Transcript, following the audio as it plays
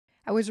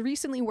I was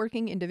recently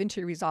working in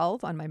DaVinci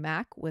Resolve on my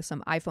Mac with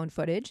some iPhone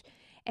footage,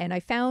 and I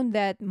found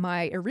that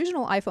my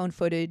original iPhone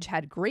footage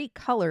had great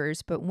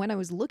colors, but when I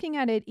was looking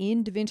at it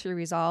in DaVinci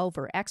Resolve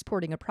or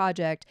exporting a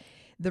project,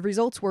 the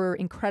results were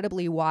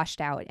incredibly washed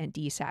out and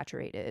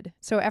desaturated.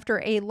 So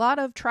after a lot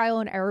of trial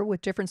and error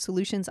with different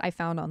solutions I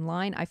found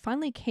online, I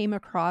finally came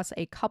across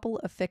a couple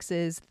of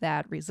fixes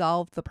that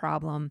resolved the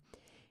problem.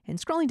 And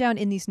scrolling down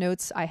in these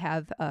notes, I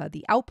have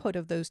the output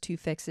of those two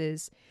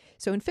fixes.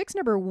 So in fix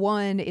number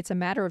 1, it's a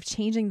matter of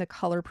changing the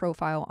color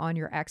profile on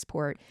your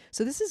export.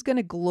 So this is going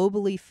to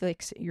globally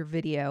fix your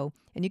video.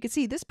 And you can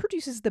see this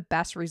produces the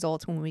best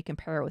results when we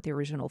compare it with the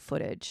original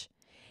footage.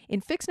 In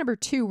fix number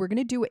 2, we're going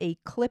to do a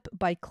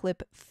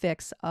clip-by-clip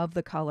fix of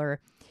the color.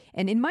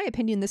 And in my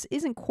opinion, this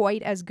isn't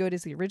quite as good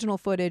as the original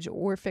footage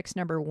or fix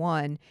number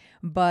 1,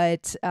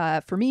 but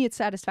for me, it's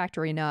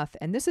satisfactory enough.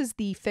 And this is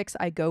the fix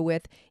I go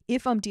with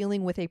if I'm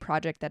dealing with a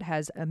project that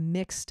has a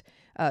mixed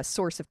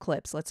source of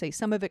clips. Let's say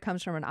some of it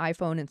comes from an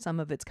iPhone and some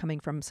of it's coming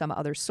from some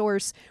other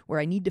source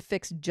where I need to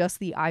fix just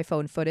the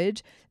iPhone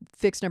footage.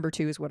 Fix number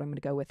 2 is what I'm going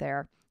to go with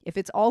there. If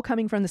it's all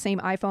coming from the same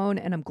iPhone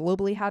and I'm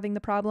globally having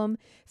the problem,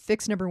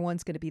 fix number 1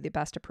 is going to be the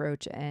best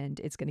approach and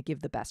it's going to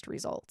give the best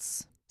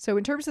results. So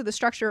in terms of the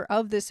structure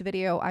of this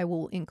video, I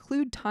will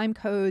include time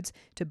codes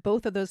to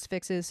both of those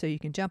fixes so you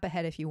can jump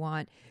ahead if you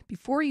want.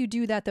 Before you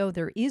do that though,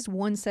 there is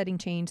one setting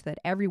change that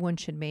everyone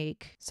should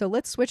make. So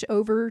let's switch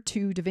over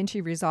to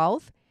DaVinci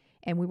Resolve.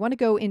 And we want to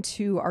go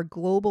into our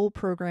global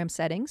program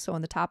settings. So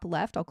on the top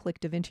left, I'll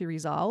click DaVinci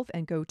Resolve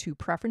and go to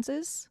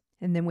Preferences.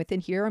 And then within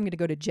here, I'm going to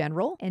go to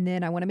General. And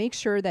then I want to make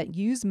sure that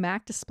Use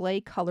Mac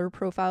Display Color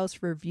Profiles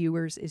for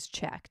Viewers is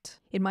checked.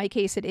 In my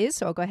case, it is,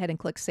 so I'll go ahead and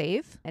click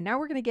Save. And now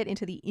we're going to get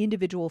into the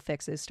individual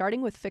fixes,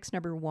 starting with fix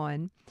number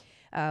 1,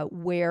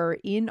 where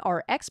in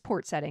our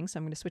export settings, so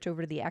I'm going to switch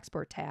over to the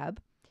Export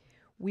tab,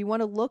 we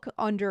want to look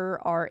under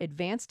our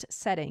advanced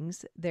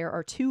settings. There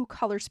are 2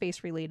 color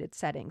space related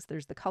settings.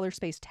 There's the color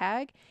space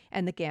tag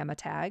and the gamma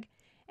tag.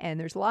 And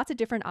there's lots of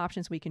different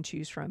options we can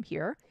choose from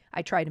here.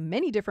 I tried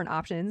many different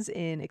options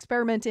in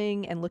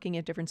experimenting and looking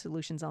at different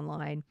solutions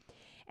online.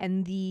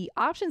 And the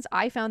options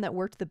I found that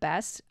worked the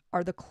best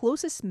are the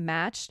closest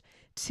matched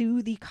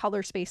to the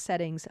color space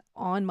settings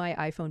on my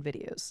iPhone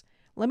videos.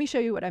 Let me show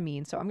you what I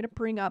mean. So I'm going to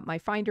bring up my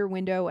Finder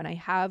window and I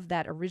have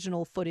that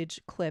original footage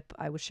clip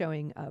I was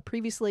showing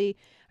previously.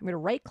 I'm going to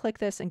right click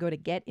this and go to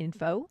Get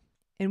Info.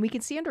 And we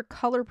can see under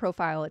Color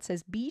Profile, it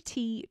says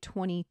BT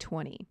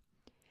 2020.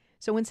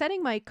 So when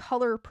setting my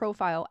color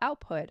profile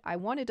output, I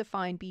wanted to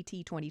find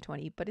BT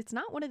 2020, but it's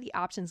not one of the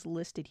options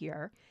listed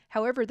here.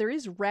 However, there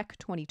is Rec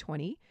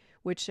 2020,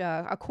 which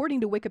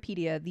according to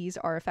Wikipedia, these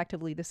are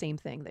effectively the same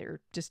thing. They're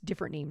just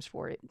different names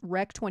for it.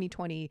 Rec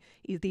 2020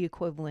 is the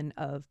equivalent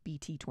of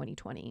BT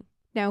 2020.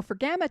 Now for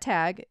gamma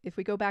tag, if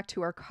we go back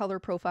to our color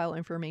profile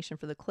information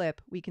for the clip,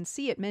 we can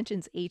see it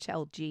mentions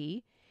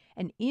HLG.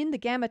 And in the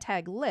gamma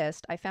tag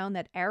list, I found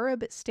that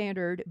Arab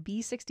Standard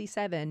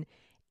B67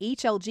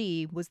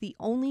 HLG was the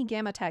only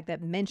gamma tag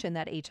that mentioned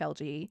that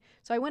HLG,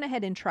 so I went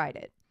ahead and tried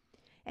it.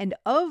 And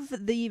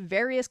of the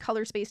various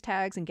color space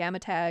tags and gamma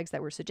tags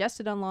that were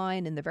suggested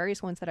online and the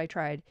various ones that I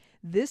tried,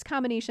 this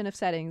combination of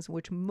settings,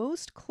 which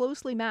most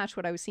closely matched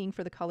what I was seeing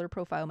for the color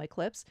profile of my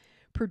clips,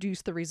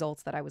 produced the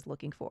results that I was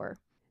looking for.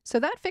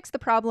 So that fixed the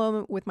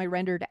problem with my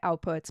rendered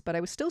outputs, but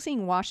I was still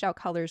seeing washed out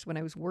colors when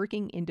I was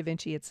working in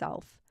DaVinci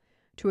itself.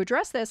 To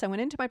address this, I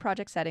went into my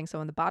project settings,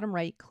 so on the bottom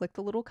right, click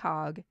the little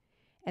cog,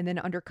 and then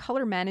under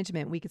color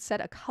management, we could set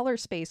a color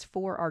space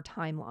for our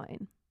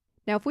timeline.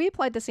 Now, if we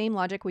applied the same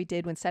logic we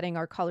did when setting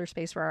our color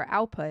space for our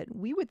output,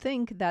 we would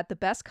think that the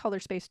best color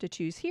space to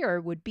choose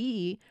here would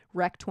be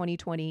Rec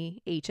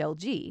 2020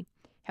 HLG.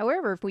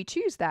 However, if we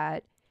choose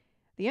that,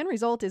 the end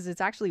result is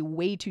it's actually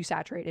way too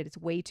saturated. It's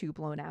way too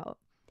blown out.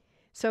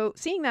 So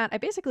seeing that, I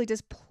basically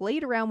just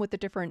played around with the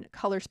different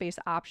color space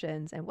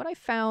options. And what I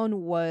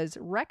found was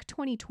Rec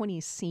 2020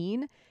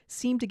 Scene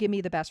seemed to give me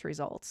the best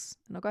results.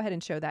 And I'll go ahead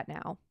and show that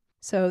now.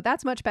 So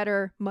that's much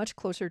better, much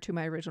closer to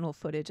my original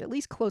footage, at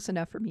least close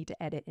enough for me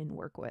to edit and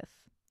work with.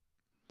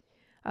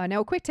 Now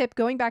a quick tip,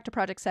 going back to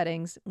project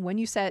settings, when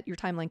you set your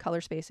timeline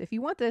color space, if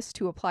you want this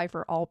to apply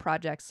for all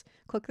projects,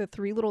 click the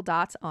 3 little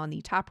dots on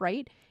the top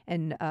right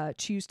and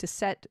choose to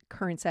set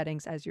current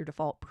settings as your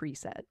default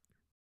preset.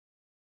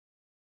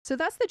 So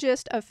that's the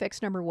gist of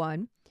fix number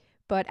 1.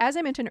 But as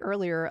I mentioned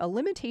earlier, a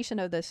limitation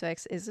of this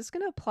fix is it's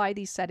going to apply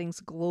these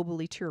settings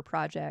globally to your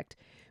project,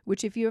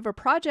 which if you have a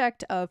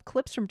project of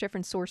clips from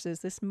different sources,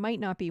 this might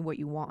not be what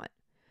you want.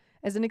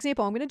 As an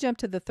example, I'm going to jump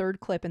to the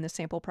 3rd clip in the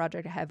sample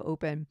project I have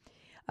open.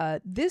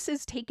 This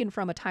is taken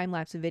from a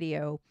time-lapse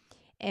video,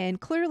 and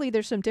clearly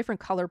there's some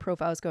different color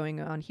profiles going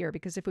on here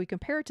because if we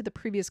compare it to the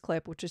previous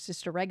clip, which is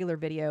just a regular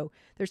video,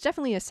 there's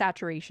definitely a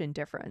saturation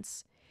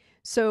difference.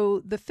 So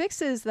the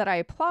fixes that I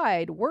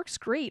applied works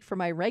great for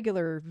my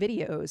regular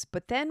videos,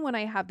 but then when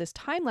I have this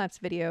time-lapse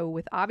video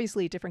with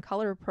obviously a different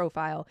color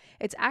profile,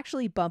 it's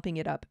actually bumping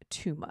it up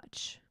too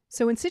much.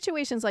 So in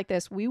situations like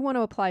this, we want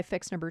to apply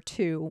fix number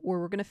 2, where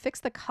we're going to fix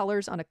the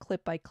colors on a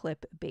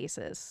clip-by-clip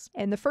basis.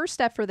 And the first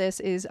step for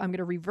this is I'm going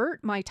to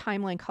revert my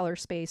timeline color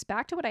space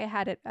back to what I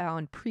had it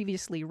on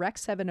previously, Rec.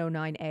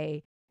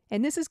 709A.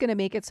 And this is going to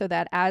make it so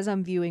that as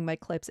I'm viewing my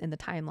clips in the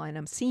timeline,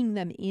 I'm seeing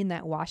them in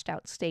that washed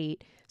out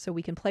state so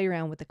we can play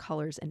around with the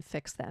colors and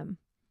fix them.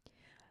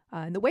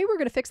 And the way we're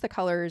going to fix the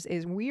colors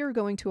is we are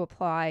going to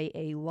apply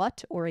a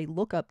LUT or a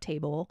lookup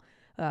table,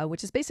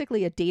 which is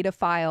basically a data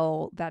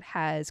file that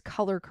has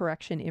color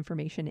correction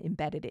information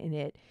embedded in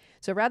it.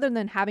 So rather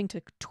than having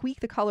to tweak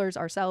the colors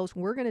ourselves,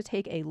 we're going to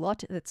take a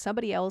LUT that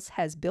somebody else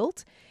has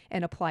built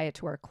and apply it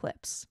to our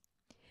clips.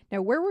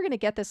 Now, where we're going to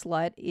get this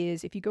LUT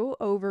is if you go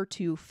over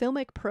to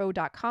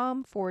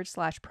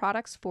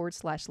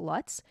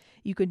filmicpro.com/products/LUTs,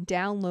 you can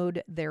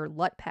download their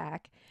LUT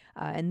pack.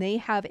 And they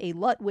have a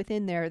LUT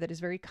within there that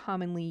is very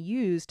commonly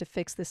used to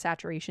fix the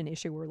saturation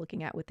issue we're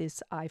looking at with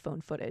this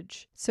iPhone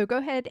footage. So go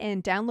ahead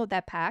and download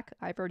that pack.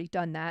 I've already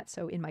done that.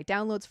 So in my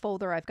downloads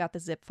folder, I've got the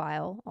zip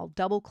file. I'll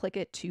double click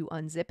it to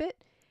unzip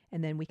it,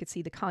 and then we can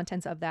see the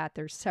contents of that.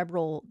 There's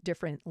several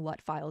different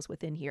LUT files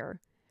within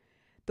here.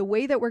 The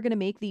way that we're going to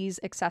make these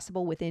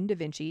accessible within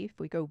DaVinci, if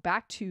we go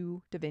back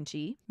to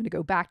DaVinci, I'm going to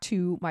go back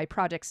to my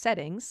project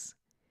settings.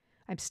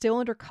 I'm still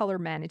under color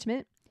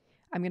management.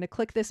 I'm going to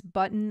click this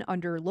button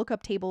under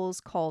lookup tables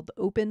called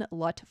Open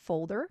LUT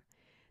Folder.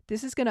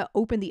 This is going to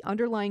open the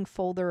underlying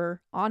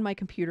folder on my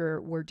computer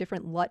where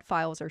different LUT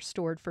files are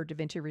stored for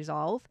DaVinci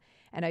Resolve.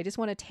 And I just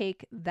want to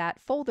take that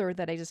folder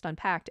that I just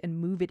unpacked and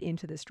move it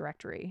into this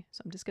directory.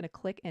 So I'm just going to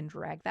click and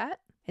drag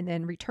that. And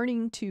then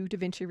returning to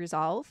DaVinci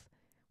Resolve,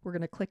 we're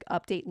going to click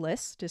Update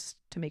List just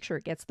to make sure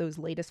it gets those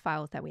latest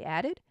files that we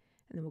added.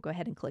 And then we'll go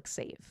ahead and click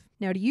Save.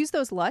 Now to use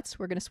those LUTs,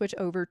 we're going to switch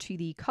over to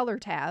the Color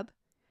tab.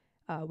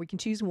 We can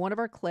choose one of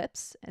our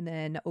clips and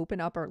then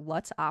open up our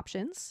LUTs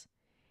options.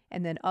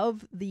 And then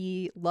of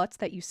the LUTs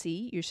that you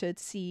see, you should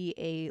see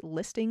a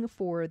listing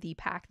for the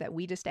pack that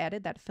we just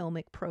added, that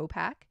Filmic Pro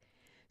pack.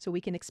 So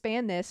we can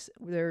expand this.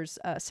 There's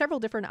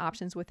several different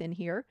options within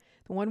here.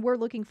 The one we're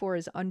looking for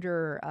is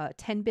under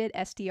 10-bit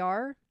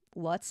SDR,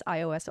 LUTs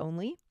iOS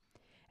only.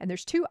 And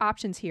there's two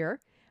options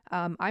here.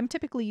 I'm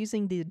typically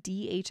using the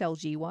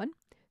DHLG one.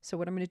 So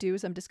what I'm going to do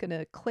is I'm just going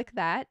to click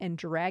that and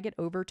drag it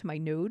over to my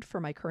node for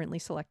my currently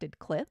selected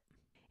clip.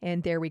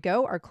 And there we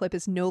go. Our clip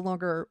is no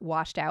longer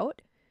washed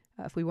out.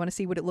 If we want to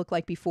see what it looked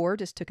like before,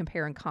 just to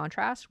compare and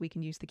contrast, we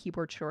can use the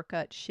keyboard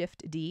shortcut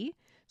Shift-D.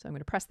 So I'm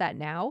going to press that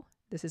now.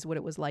 This is what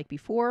it was like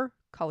before.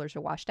 Colors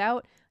are washed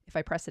out. If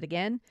I press it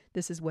again,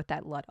 this is what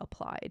that LUT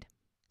applied.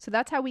 So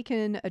that's how we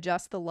can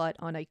adjust the LUT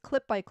on a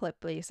clip-by-clip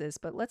basis.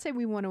 But let's say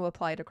we want to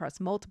apply it across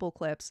multiple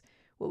clips.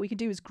 What we can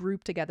do is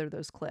group together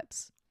those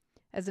clips.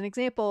 As an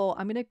example,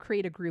 I'm going to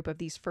create a group of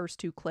these first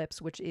two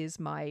clips, which is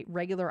my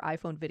regular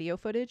iPhone video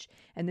footage.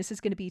 And this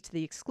is going to be to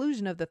the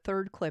exclusion of the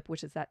third clip,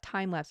 which is that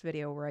time-lapse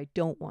video where I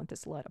don't want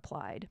this LUT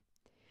applied.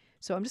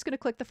 So I'm just going to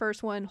click the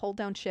first one, hold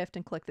down Shift,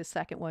 and click the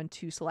second one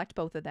to select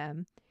both of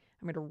them.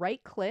 I'm going to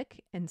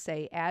right-click and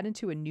say Add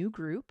into a new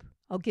group.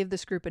 I'll give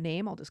this group a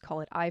name. I'll just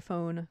call it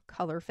iPhone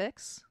Color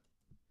Fix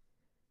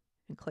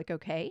and click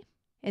OK.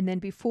 And then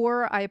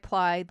before I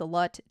apply the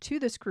LUT to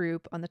this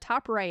group, on the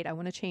top right, I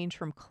want to change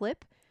from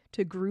clip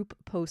to group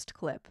post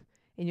clip.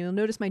 And you'll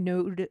notice my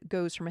node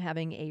goes from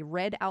having a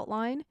red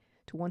outline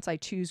to once I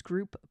choose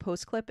group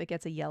post clip, it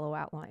gets a yellow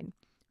outline.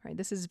 All right,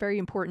 this is very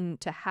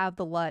important to have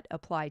the LUT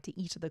apply to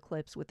each of the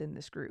clips within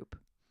this group.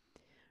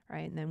 All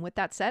right, and then with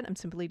that said, I'm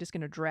simply just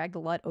going to drag the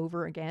LUT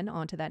over again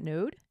onto that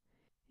node.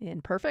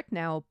 And perfect.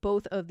 Now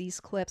both of these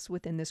clips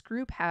within this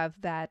group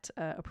have that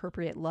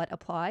appropriate LUT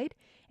applied,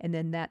 and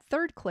then that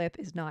third clip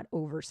is not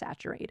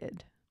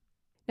oversaturated.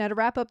 Now to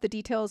wrap up the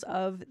details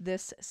of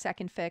this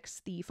second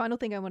fix, the final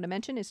thing I want to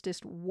mention is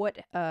just what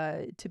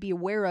to be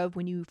aware of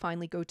when you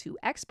finally go to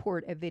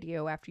export a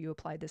video after you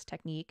apply this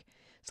technique.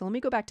 So let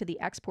me go back to the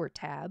Export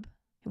tab.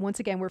 And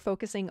once again, we're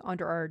focusing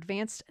under our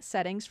advanced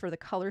settings for the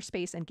color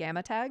space and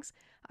gamma tags.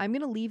 I'm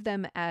going to leave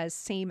them as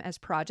same as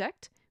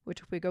project, which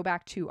if we go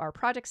back to our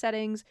project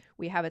settings,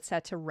 we have it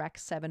set to Rec.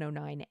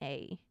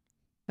 709A.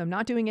 I'm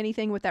not doing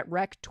anything with that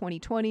Rec.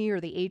 2020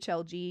 or the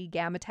HLG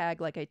gamma tag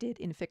like I did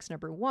in fix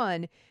number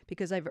 1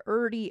 because I've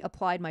already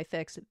applied my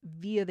fix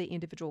via the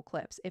individual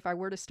clips. If I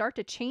were to start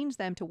to change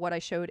them to what I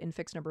showed in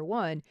fix number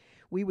 1,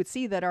 we would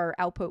see that our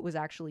output was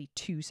actually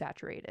too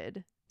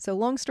saturated. So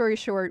long story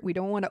short, we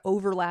don't want to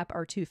overlap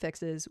our two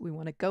fixes. We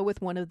want to go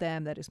with one of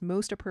them that is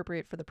most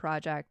appropriate for the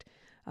project.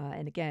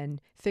 And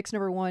again, fix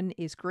number 1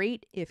 is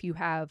great if you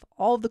have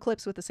all of the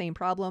clips with the same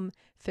problem.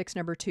 Fix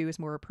number 2 is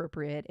more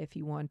appropriate if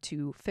you want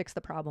to fix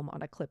the problem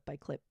on a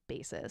clip-by-clip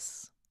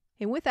basis.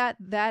 And with that,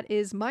 that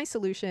is my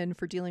solution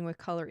for dealing with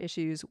color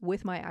issues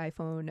with my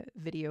iPhone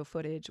video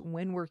footage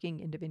when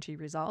working in DaVinci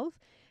Resolve.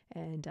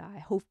 And I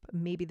hope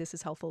maybe this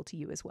is helpful to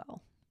you as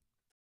well.